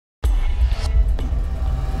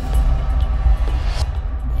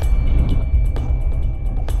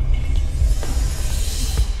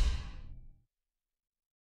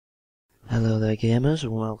there gamers,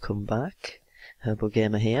 and welcome back. Herbal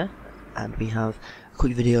Gamer here, and we have a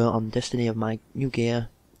quick video on Destiny of my new gear,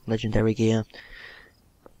 legendary gear.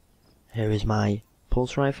 Here is my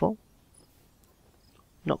pulse rifle.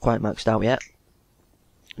 Not quite maxed out yet.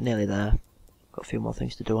 Nearly there. Got a few more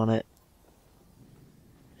things to do on it,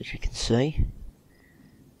 as you can see.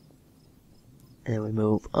 And we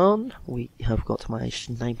move on. We have got my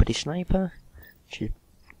sniper, which is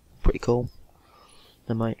pretty cool.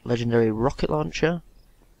 Then my legendary rocket launcher,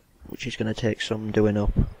 which is going to take some doing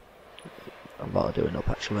up. A lot of doing up,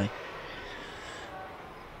 actually.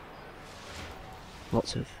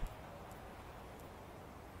 Lots of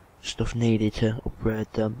stuff needed to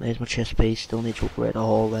upgrade them. Here's my chest piece, still need to upgrade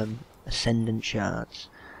all them ascendant shards.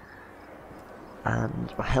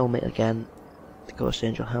 And my helmet again, the Ghost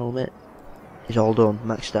Angel helmet, is all done,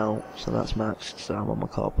 maxed out, so that's maxed, so I'm on my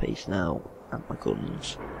core piece now, and my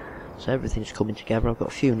guns. So everything's coming together. I've got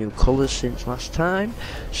a few new colours since last time,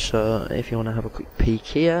 so if you want to have a quick peek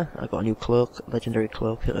here, I got a new cloak, legendary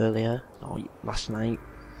cloak earlier, or last night.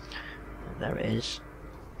 There it is,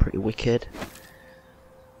 pretty wicked.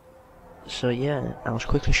 So yeah, I'll just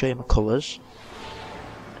quickly show you my colours.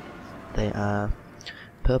 They are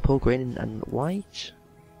purple, green and white.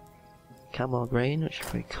 Camel green, which is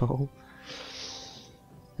pretty cool.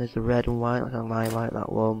 There's the red and white, like I like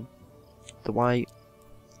that one. The white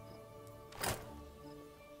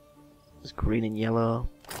is green and yellow.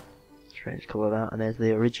 Strange colour that. And there's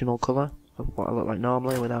the original colour of what I look like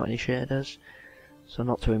normally without any shaders. So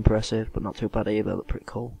not too impressive, but not too bad either. They look pretty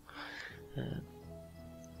cool.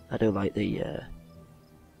 I do like the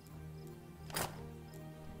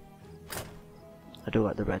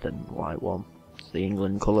red and white one. It's the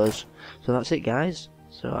England colours. So that's it, guys.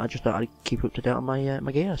 So I just thought I'd keep up to date on my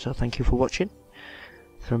my gear. So thank you for watching.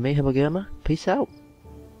 From me, Herbal Gamer. Peace out.